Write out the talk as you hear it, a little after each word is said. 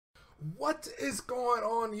What is going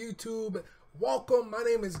on, YouTube? Welcome, my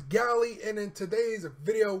name is Gally, and in today's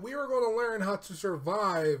video we are going to learn how to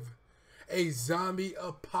survive a zombie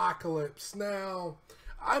apocalypse. Now,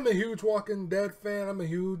 I'm a huge Walking Dead fan. I'm a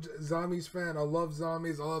huge zombies fan. I love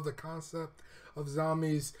zombies. I love the concept of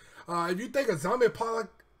zombies. If you think a zombie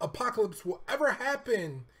apocalypse will ever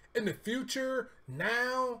happen in the future,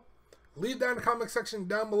 now, leave that in the comment section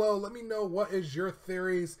down below. Let me know what is your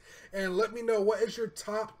theories, and let me know what is your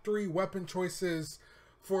top 3 weapon choices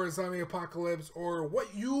for a zombie apocalypse, or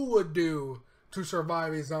what you would do to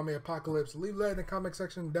survive a zombie apocalypse. Leave that in the comment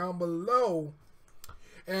section down below.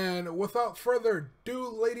 And without further ado,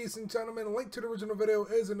 ladies and gentlemen, a link to the original video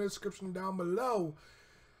is in the description down below.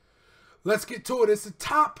 Let's get to it. It's the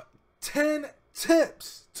top 10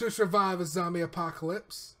 tips to survive a zombie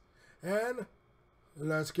apocalypse. And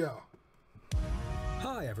let's go.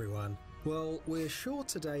 Hi everyone. Well, we're sure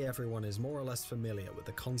today everyone is more or less familiar with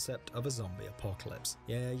the concept of a zombie apocalypse.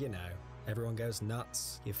 Yeah, you know, everyone goes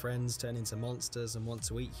nuts, your friends turn into monsters and want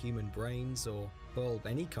to eat human brains or, well,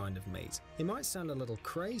 any kind of meat. It might sound a little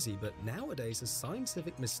crazy, but nowadays a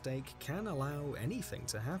scientific mistake can allow anything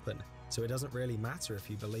to happen. So it doesn't really matter if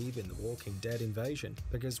you believe in the Walking Dead invasion,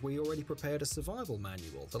 because we already prepared a survival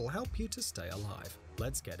manual that'll help you to stay alive.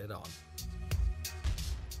 Let's get it on.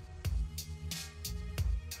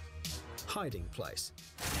 Hiding place.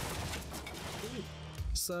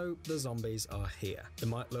 So the zombies are here. It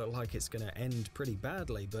might look like it's going to end pretty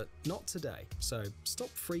badly, but not today. So stop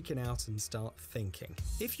freaking out and start thinking.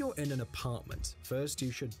 If you're in an apartment, first you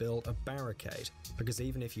should build a barricade, because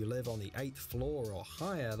even if you live on the 8th floor or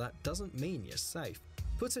higher, that doesn't mean you're safe.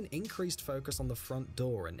 Put an increased focus on the front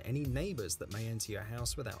door and any neighbors that may enter your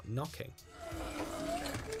house without knocking.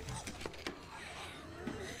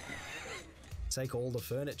 Take all the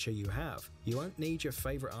furniture you have. You won't need your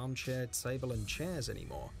favorite armchair, table and chairs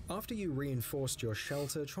anymore. After you reinforced your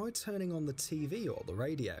shelter, try turning on the TV or the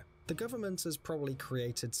radio. The government has probably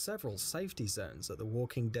created several safety zones that the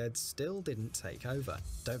Walking Dead still didn't take over.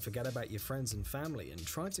 Don't forget about your friends and family and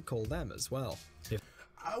try to call them as well.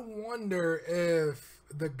 I wonder if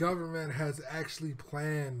the government has actually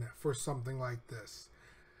planned for something like this.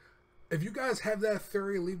 If you guys have that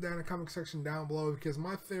theory, leave that in the comment section down below, because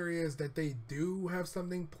my theory is that they do have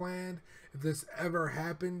something planned if this ever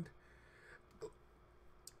happened.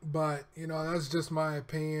 But, you know, that's just my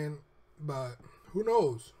opinion. But who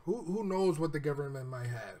knows? Who knows what the government might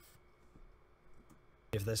have?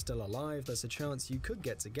 If they're still alive, there's a chance you could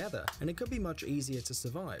get together, and it could be much easier to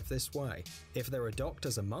survive this way. If there are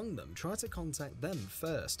doctors among them, try to contact them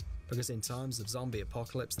first, because in times of zombie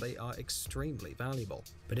apocalypse they are extremely valuable.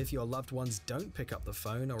 But if your loved ones don't pick up the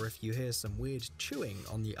phone, or if you hear some weird chewing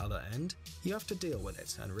on the other end, you have to deal with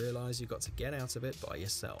it and realize you've got to get out of it by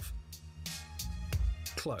yourself.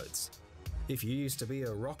 Clothes. If you used to be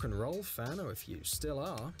a rock and roll fan, or if you still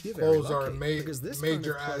are, you're very lucky, because this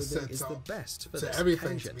major kind of clothing is the best for this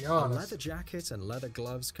occasion. A leather jacket and leather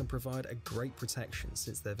gloves can provide a great protection,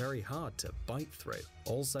 since they're very hard to bite through.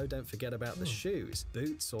 Also, don't forget about the shoes.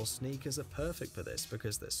 Boots or sneakers are perfect for this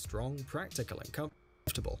because they're strong, practical and comfortable.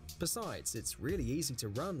 Besides, it's really easy to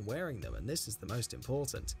run wearing them, and this is the most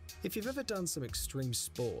important. If you've ever done some extreme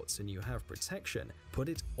sports and you have protection, put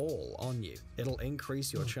it all on you. It'll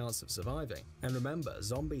increase your chance of surviving. And remember,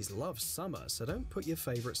 zombies love summer, so don't put your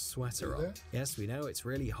favorite sweater on. Yes, we know it's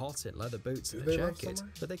really hot in leather boots and a jacket,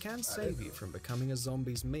 but they can save you from becoming a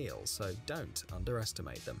zombie's meal, so don't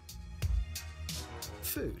underestimate them.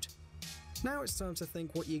 Food. Now it's time to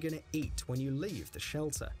think what you're going to eat when you leave the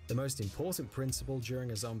shelter. The most important principle during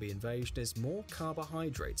a zombie invasion is more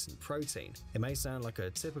carbohydrates and protein. It may sound like a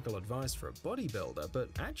typical advice for a bodybuilder, but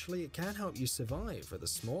actually it can help you survive with a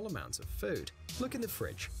small amount of food. Look in the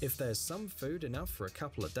fridge. If there's some food enough for a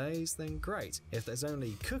couple of days, then great. If there's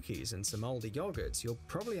only cookies and some moldy yogurts, you'll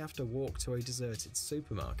probably have to walk to a deserted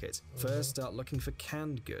supermarket. First, start looking for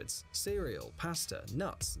canned goods, cereal, pasta,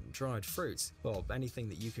 nuts, and dried fruits, or anything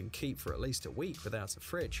that you can keep for at least a week without a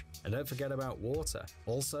fridge. And don't forget about water.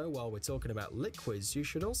 Also, while we're talking about liquids, you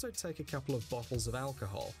should also take a couple of bottles of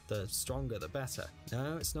alcohol. The stronger the better.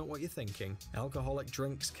 No, it's not what you're thinking. Alcoholic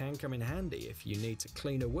drinks can come in handy if you need to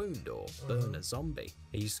clean a wound or burn a zombie.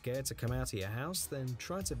 Are you scared to come out of your house? Then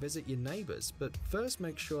try to visit your neighbors, but first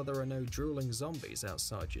make sure there are no drooling zombies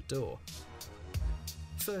outside your door.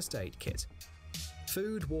 First aid kit.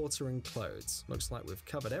 Food, water and clothes. Looks like we've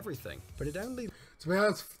covered everything, but it only... To be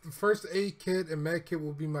honest, the first aid kit and med kit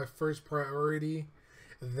will be my first priority,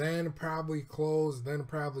 then probably clothes, then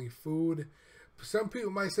probably food. Some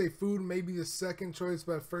people might say food may be the second choice,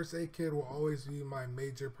 but first aid kit will always be my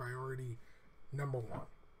major priority. Number one.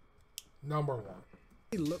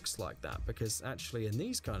 It looks like that because actually in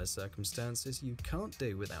these kind of circumstances you can't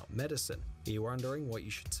do without medicine. Are you wondering what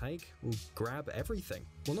you should take? Well, grab everything.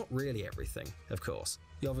 Well, not really everything, of course.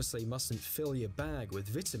 You obviously mustn't fill your bag with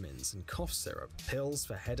vitamins and cough syrup. Pills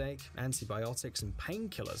for headache, antibiotics and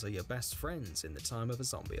painkillers are your best friends in the time of a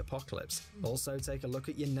zombie apocalypse. Also take a look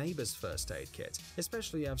at your neighbor's first aid kit,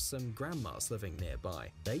 especially if you have some grandmas living nearby.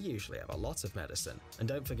 They usually have a lot of medicine. And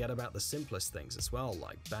don't forget about the simplest things as well,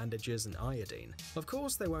 like bandages and iodine. Of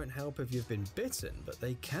course they won't help if you've been bitten, but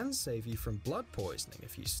they can save you from blood poisoning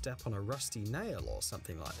if you step on a rusty nail or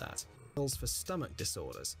something like that. Pills for stomach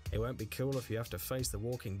disorders. It won't be cool if you have to face the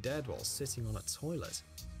Walking Dead while sitting on a toilet.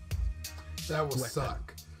 That will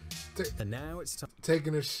suck. And now it's time.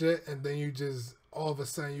 Taking a shit and then you just all of a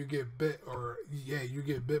sudden you get bit, or you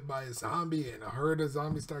get bit by a zombie and a herd of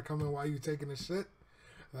zombies start coming while you taking a shit.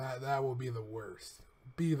 That will be the worst.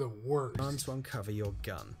 Time to uncover your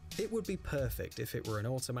gun. It would be perfect if it were an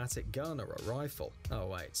automatic gun or a rifle. Oh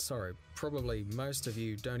wait, sorry, probably most of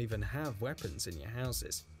you don't even have weapons in your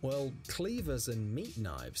houses. Well, cleavers and meat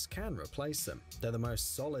knives can replace them. They're the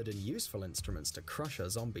most solid and useful instruments to crush a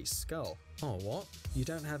zombie's skull. Oh what? You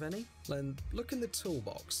don't have any? Then look in the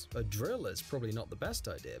toolbox. A drill is probably not the best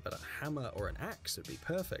idea, but a hammer or an axe would be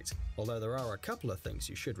perfect. Although there are a couple of things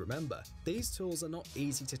you should remember. These tools are not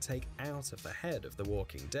easy to take out of the head of the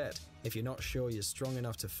Walking Dead. If you're not sure you're strong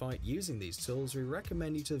enough to fight using these tools, we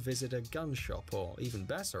recommend you to visit a gun shop or, even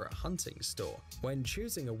better, a hunting store. When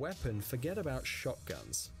choosing a weapon, forget about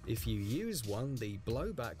shotguns. If you use one, the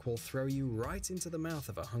blowback will throw you right into the mouth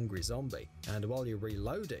of a hungry zombie. And while you're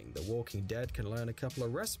reloading, the Walking Dead can learn a couple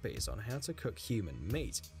of recipes on how to cook human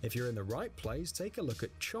meat. If you're in the right place, take a look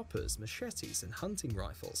at choppers, machetes, and hunting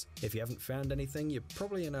rifles. If you haven't found anything, you're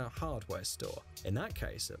probably in a hardware store. In that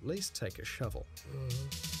case, at least take a shovel.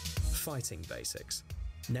 Fighting basics.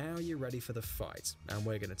 Now you're ready for the fight, and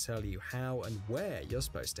we're going to tell you how and where you're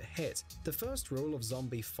supposed to hit. The first rule of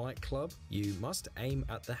Zombie Fight Club: you must aim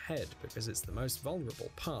at the head because it's the most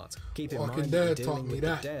vulnerable part. Keep in mind that you're dealing with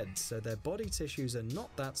the dead, so their body tissues are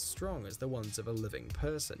not that strong as the ones of a living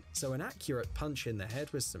person. So an accurate punch in the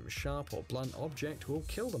head with some sharp or blunt object will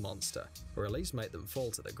kill the monster, or at least make them fall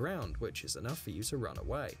to the ground, which is enough for you to run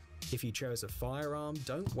away. If you chose a firearm,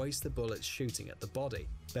 don't waste the bullets shooting at the body.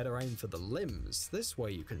 Better aim for the limbs, this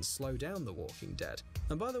way you can slow down the Walking Dead.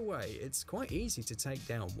 And by the way, it's quite easy to take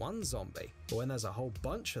down one zombie, but when there's a whole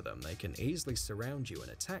bunch of them, they can easily surround you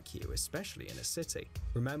and attack you, especially in a city.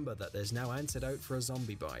 Remember that there's no antidote for a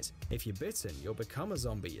zombie bite. If you're bitten, you'll become a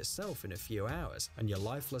zombie yourself in a few hours, and your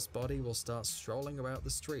lifeless body will start strolling about the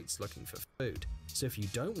streets looking for food. So if you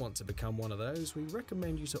don't want to become one of those, we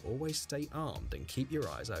recommend you to always stay armed and keep your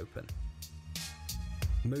eyes open.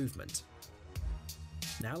 Movement.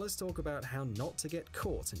 Now let's talk about how not to get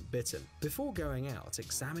caught and bitten. Before going out,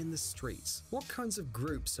 examine the streets. What kinds of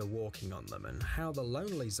groups are walking on them and how the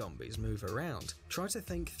lonely zombies move around. Try to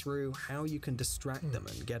think through how you can distract them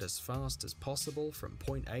and get as fast as possible from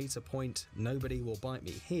point A to point nobody will bite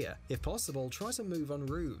me here. If possible, try to move on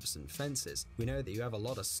roofs and fences. We know that you have a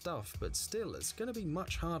lot of stuff, but still it's going to be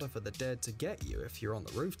much harder for the dead to get you if you're on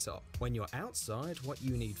the rooftop. When you're outside, what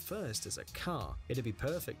you need first is a car. It'd be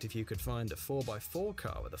perfect if you could find a 4x4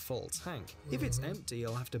 car with a full tank. If it's empty,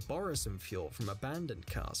 you'll have to borrow some fuel from abandoned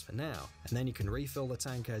cars for now, and then you can refill the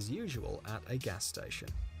tank as usual at a gas station.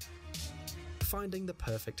 Finding the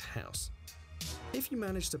perfect house. If you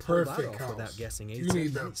manage to pull that off without getting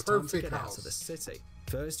eaten, then it's time to get out of the city.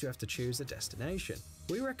 First, you have to choose a destination.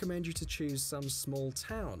 We recommend you to choose some small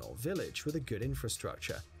town or village with a good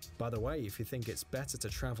infrastructure. By the way, if you think it's better to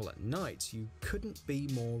travel at night, you couldn't be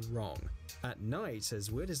more wrong. At night,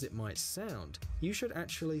 as weird as it might sound, you should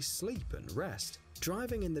actually sleep and rest.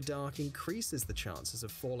 Driving in the dark increases the chances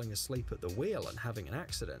of falling asleep at the wheel and having an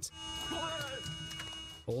accident.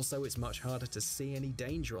 Also, it's much harder to see any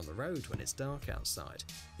danger on the road when it's dark outside.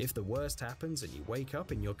 If the worst happens and you wake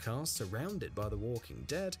up in your car surrounded by the Walking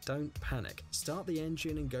Dead, don't panic. Start the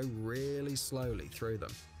engine and go really slowly through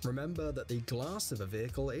them. Remember that the glass of a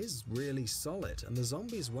vehicle is really solid and the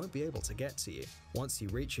zombies won't be able to get to you. Once you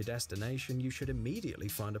reach your destination, you should immediately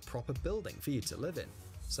find a proper building for you to live in.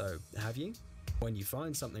 So, have you? When you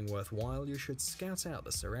find something worthwhile, you should scout out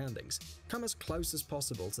the surroundings. Come as close as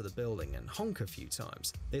possible to the building and honk a few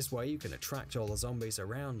times. This way you can attract all the zombies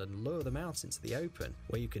around and lure them out into the open,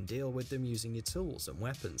 where you can deal with them using your tools and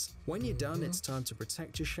weapons. When you're done, it's time to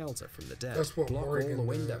protect your shelter from the dead. Block all the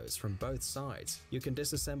windows from both sides. You can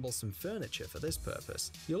disassemble some furniture for this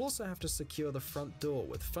purpose. You'll also have to secure the front door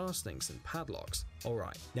with fastenings and padlocks.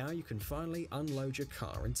 Alright, now you can finally unload your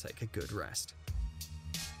car and take a good rest.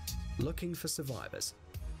 Looking for survivors.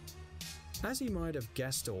 As you might have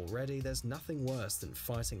guessed already, there's nothing worse than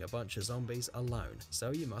fighting a bunch of zombies alone, so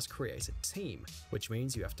you must create a team, which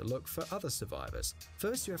means you have to look for other survivors.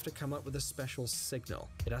 First, you have to come up with a special signal.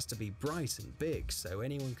 It has to be bright and big so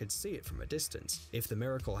anyone could see it from a distance. If the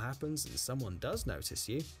miracle happens and someone does notice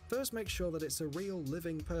you, first make sure that it's a real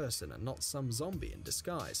living person and not some zombie in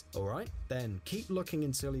disguise. Alright? Then keep looking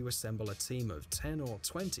until you assemble a team of 10 or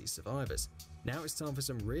 20 survivors. Now it's time for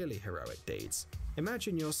some really heroic deeds.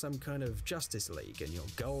 Imagine you're some kind of Justice League and your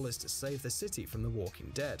goal is to save the city from the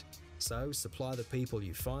Walking Dead. So supply the people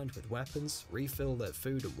you find with weapons, refill their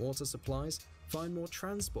food and water supplies, find more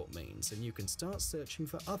transport means, and you can start searching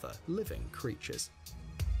for other living creatures.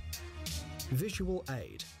 Visual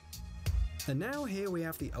aid. And now here we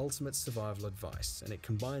have the ultimate survival advice, and it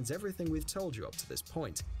combines everything we've told you up to this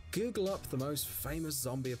point. Google up the most famous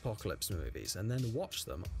zombie apocalypse movies and then watch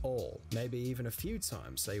them all, maybe even a few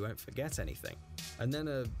times so you won't forget anything, and then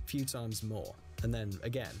a few times more, and then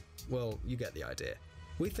again. Well, you get the idea.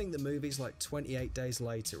 We think that movies like 28 Days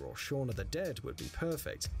Later or Shaun of the Dead would be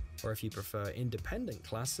perfect, or if you prefer independent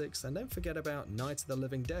classics, then don't forget about Night of the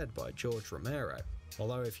Living Dead by George Romero.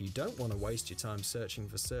 Although if you don't want to waste your time searching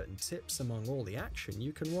for certain tips among all the action,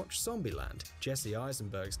 you can watch Zombieland. Jesse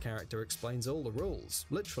Eisenberg's character explains all the rules,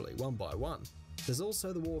 literally one by one. There's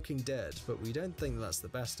also The Walking Dead, but we don't think that's the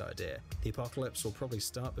best idea. The apocalypse will probably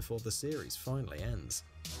start before the series finally ends.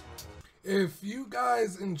 If you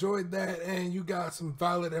guys enjoyed that and you got some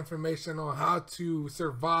valid information on how to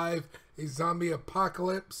survive a zombie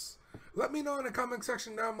apocalypse, let me know in the comment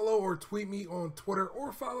section down below, or tweet me on Twitter,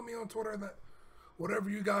 or follow me on Twitter.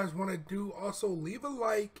 Whatever you guys want to do. Also, leave a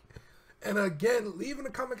like, and again, leave in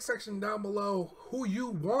the comment section down below who you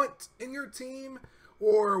want in your team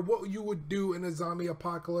or what you would do in a zombie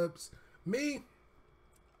apocalypse. Me,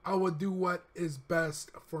 I would do what is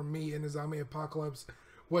best for me in a zombie apocalypse.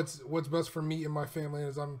 What's best for me and my family in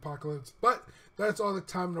a zombie apocalypse. But that's all the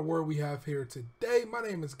time and the word we have here today. My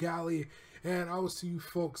name is Gally, and I will see you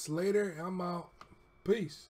folks later. I'm out. Peace.